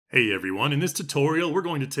Hey everyone, in this tutorial we're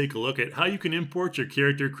going to take a look at how you can import your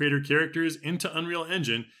character creator characters into Unreal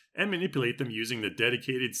Engine and manipulate them using the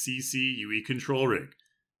dedicated CC UE control rig.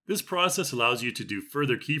 This process allows you to do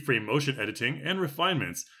further keyframe motion editing and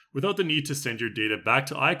refinements without the need to send your data back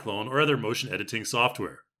to iClone or other motion editing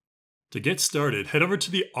software. To get started, head over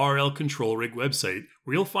to the RL Control Rig website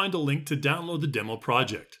where you'll find a link to download the demo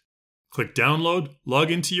project. Click download,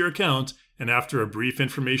 log into your account, and after a brief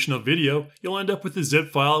informational video, you'll end up with a zip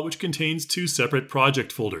file which contains two separate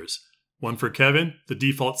project folders. One for Kevin, the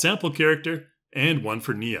default sample character, and one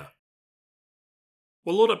for Nia.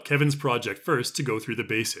 We'll load up Kevin's project first to go through the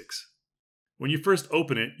basics. When you first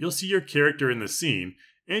open it, you'll see your character in the scene,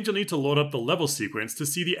 and you'll need to load up the level sequence to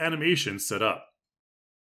see the animation set up.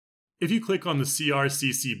 If you click on the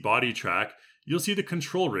CRCC body track, you'll see the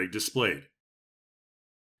control rig displayed.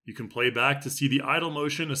 You can play back to see the idle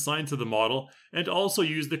motion assigned to the model and also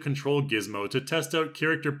use the control gizmo to test out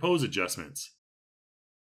character pose adjustments.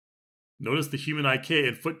 Notice the human IK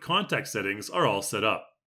and foot contact settings are all set up.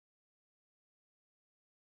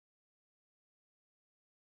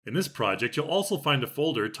 In this project, you'll also find a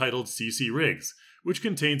folder titled CC Rigs, which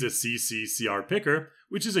contains a CC CR Picker,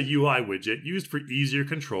 which is a UI widget used for easier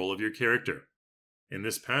control of your character. In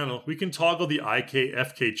this panel, we can toggle the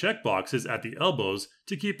IK-FK checkboxes at the elbows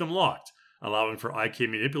to keep them locked, allowing for IK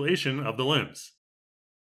manipulation of the limbs.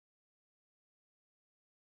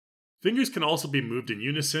 Fingers can also be moved in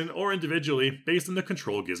unison or individually based on the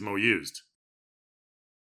control gizmo used.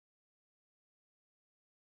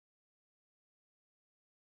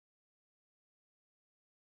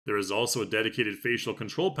 There is also a dedicated facial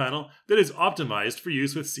control panel that is optimized for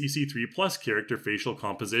use with CC3 Plus character facial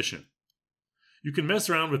composition. You can mess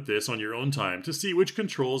around with this on your own time to see which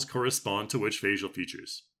controls correspond to which facial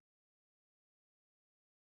features.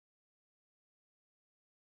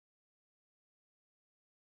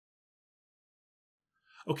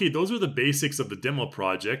 Okay, those are the basics of the demo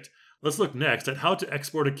project. Let's look next at how to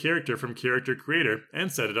export a character from Character Creator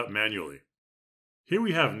and set it up manually. Here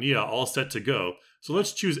we have Nia all set to go, so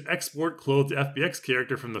let's choose Export Clothed FBX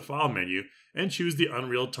Character from the File menu and choose the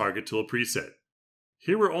Unreal Target Tool preset.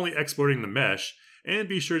 Here we're only exporting the mesh, and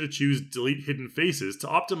be sure to choose Delete Hidden Faces to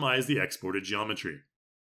optimize the exported geometry.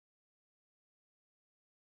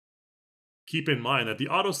 Keep in mind that the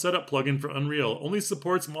Auto Setup plugin for Unreal only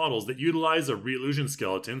supports models that utilize a Reallusion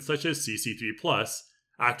skeleton such as CC3+,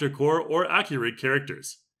 ActorCore, or AccuRig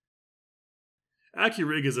characters.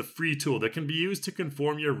 AccuRig is a free tool that can be used to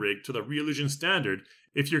conform your rig to the Reallusion standard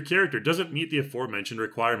if your character doesn't meet the aforementioned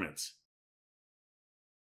requirements.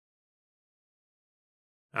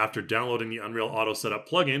 After downloading the Unreal Auto Setup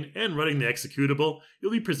plugin and running the executable,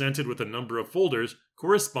 you'll be presented with a number of folders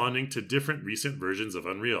corresponding to different recent versions of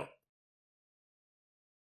Unreal.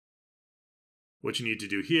 What you need to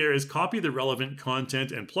do here is copy the relevant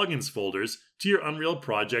content and plugins folders to your Unreal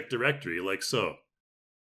project directory like so.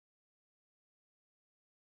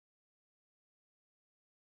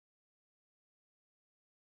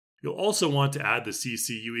 You'll also want to add the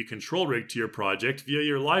CC UE control rig to your project via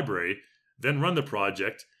your library, then run the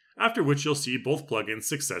project, after which you'll see both plugins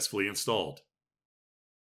successfully installed.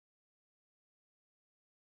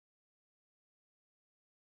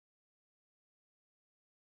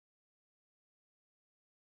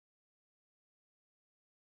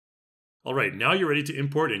 Alright, now you're ready to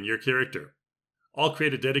import in your character. I'll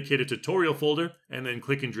create a dedicated tutorial folder and then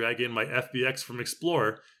click and drag in my FBX from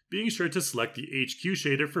Explorer, being sure to select the HQ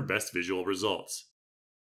shader for best visual results.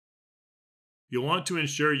 You'll want to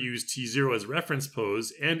ensure you use T0 as reference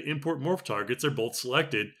pose and import morph targets are both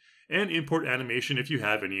selected, and import animation if you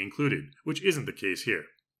have any included, which isn't the case here.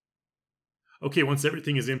 Okay, once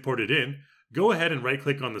everything is imported in, go ahead and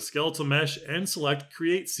right-click on the skeletal mesh and select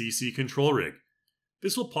Create CC Control Rig.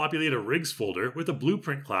 This will populate a Rigs folder with a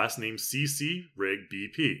blueprint class named CC Rig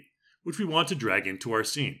BP, which we want to drag into our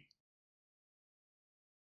scene.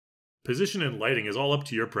 Position and lighting is all up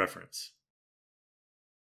to your preference.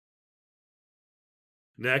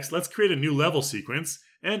 Next, let's create a new level sequence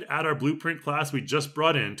and add our blueprint class we just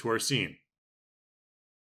brought in to our scene.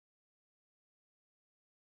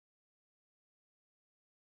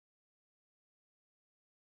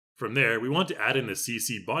 From there, we want to add in the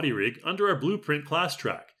CC body rig under our blueprint class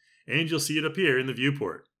track, and you'll see it appear in the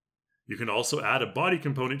viewport. You can also add a body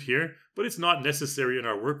component here, but it's not necessary in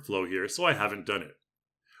our workflow here, so I haven't done it.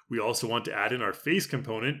 We also want to add in our face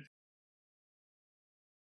component.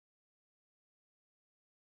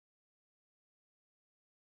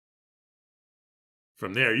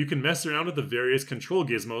 From there, you can mess around with the various control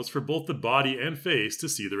gizmos for both the body and face to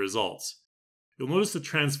see the results. You'll notice the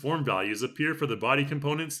transform values appear for the body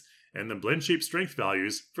components and the blend shape strength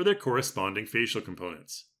values for their corresponding facial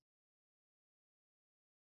components.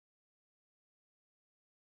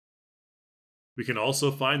 We can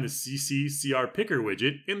also find the CC/CR Picker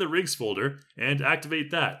widget in the Rigs folder and activate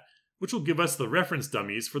that, which will give us the reference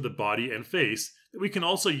dummies for the body and face that we can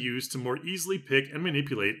also use to more easily pick and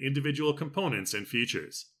manipulate individual components and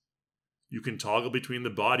features. You can toggle between the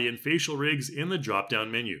body and facial rigs in the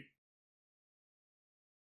drop-down menu.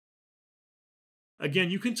 Again,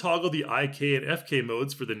 you can toggle the IK and FK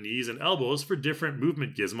modes for the knees and elbows for different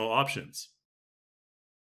movement gizmo options.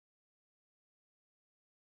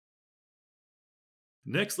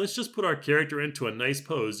 Next, let's just put our character into a nice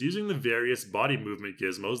pose using the various body movement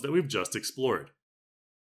gizmos that we've just explored.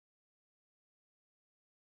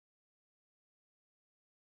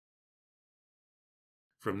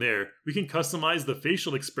 From there, we can customize the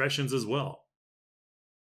facial expressions as well.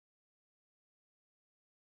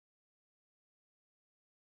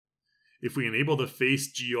 If we enable the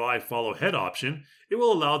Face GUI Follow Head option, it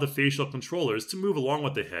will allow the facial controllers to move along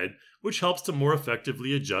with the head, which helps to more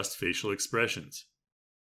effectively adjust facial expressions.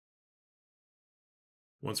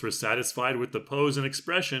 Once we're satisfied with the pose and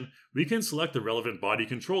expression, we can select the relevant body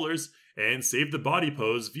controllers and save the body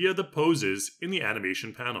pose via the Poses in the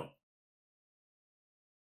animation panel.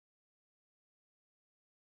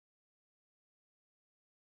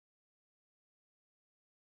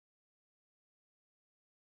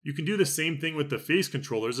 You can do the same thing with the face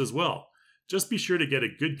controllers as well. Just be sure to get a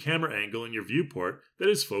good camera angle in your viewport that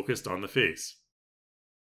is focused on the face.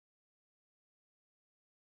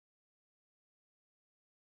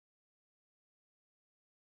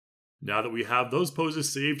 Now that we have those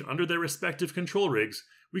poses saved under their respective control rigs,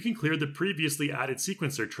 we can clear the previously added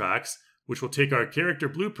sequencer tracks, which will take our character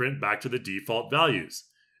blueprint back to the default values.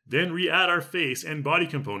 Then re-add our face and body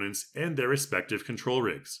components and their respective control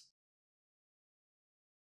rigs.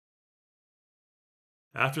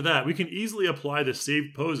 After that, we can easily apply the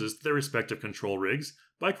saved poses to their respective control rigs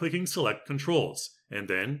by clicking Select Controls, and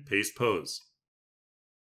then Paste Pose.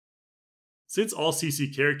 Since all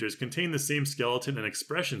CC characters contain the same skeleton and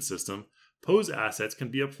expression system, pose assets can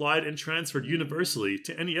be applied and transferred universally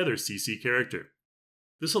to any other CC character.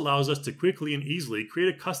 This allows us to quickly and easily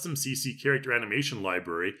create a custom CC character animation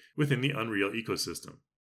library within the Unreal ecosystem.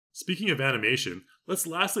 Speaking of animation, let's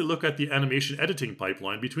lastly look at the animation editing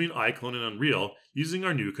pipeline between iClone and Unreal using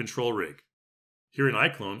our new control rig. Here in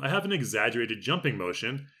iClone, I have an exaggerated jumping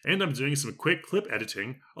motion, and I'm doing some quick clip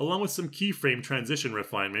editing along with some keyframe transition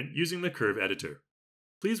refinement using the curve editor.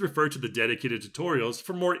 Please refer to the dedicated tutorials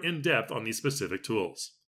for more in-depth on these specific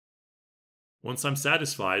tools. Once I'm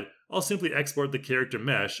satisfied, I'll simply export the character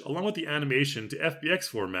mesh along with the animation to FBX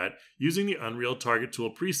format using the Unreal Target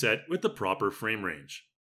Tool preset with the proper frame range.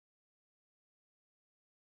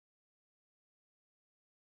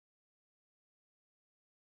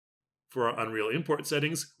 For our Unreal import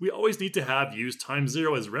settings, we always need to have use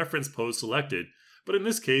time0 as reference pose selected, but in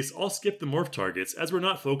this case I'll skip the morph targets as we're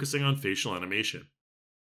not focusing on facial animation.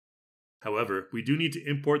 However, we do need to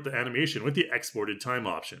import the animation with the exported time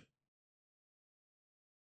option.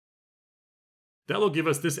 That will give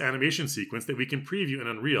us this animation sequence that we can preview in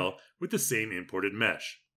Unreal with the same imported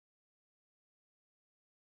mesh.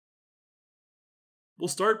 We'll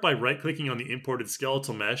start by right-clicking on the imported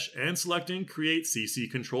skeletal mesh and selecting Create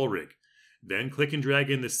CC Control Rig. Then click and drag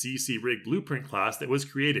in the CC Rig Blueprint class that was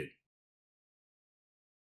created.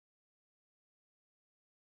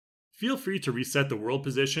 Feel free to reset the world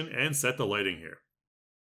position and set the lighting here.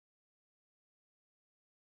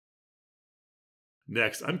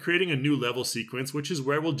 Next, I'm creating a new level sequence, which is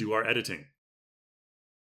where we'll do our editing.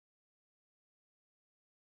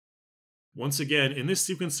 Once again, in this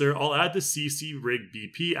sequencer, I'll add the CC Rig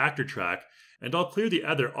BP actor track, and I'll clear the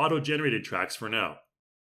other auto-generated tracks for now.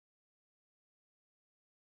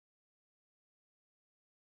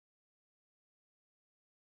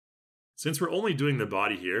 Since we're only doing the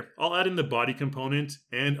body here, I'll add in the body component,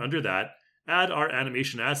 and under that, add our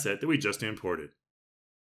animation asset that we just imported.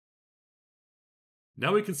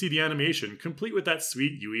 Now we can see the animation complete with that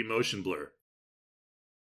sweet UE motion blur.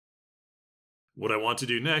 What I want to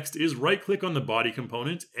do next is right-click on the body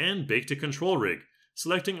component and bake to control rig,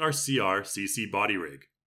 selecting our CR CC body rig.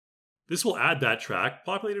 This will add that track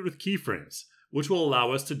populated with keyframes, which will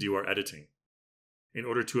allow us to do our editing. In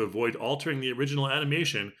order to avoid altering the original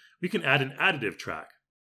animation, we can add an additive track.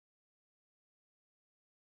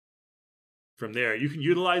 From there, you can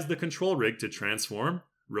utilize the control rig to transform,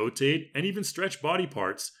 rotate, and even stretch body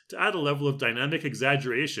parts to add a level of dynamic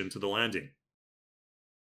exaggeration to the landing.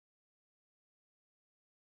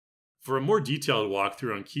 For a more detailed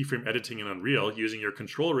walkthrough on keyframe editing in Unreal using your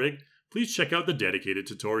control rig, please check out the dedicated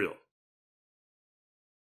tutorial.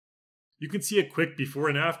 You can see a quick before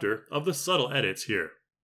and after of the subtle edits here.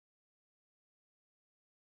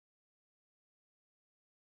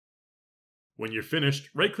 When you're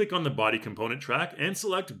finished, right-click on the body component track and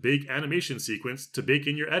select Bake Animation Sequence to bake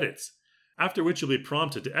in your edits, after which you'll be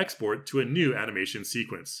prompted to export to a new animation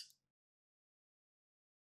sequence.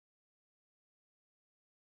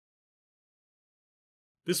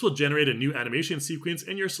 This will generate a new animation sequence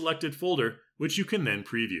in your selected folder, which you can then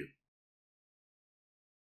preview.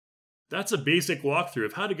 That's a basic walkthrough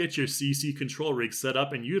of how to get your CC control rig set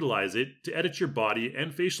up and utilize it to edit your body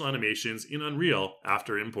and facial animations in Unreal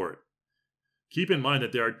after import. Keep in mind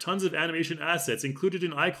that there are tons of animation assets included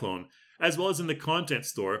in iClone, as well as in the content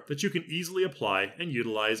store that you can easily apply and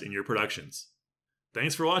utilize in your productions.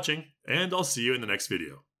 Thanks for watching, and I'll see you in the next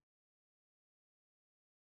video.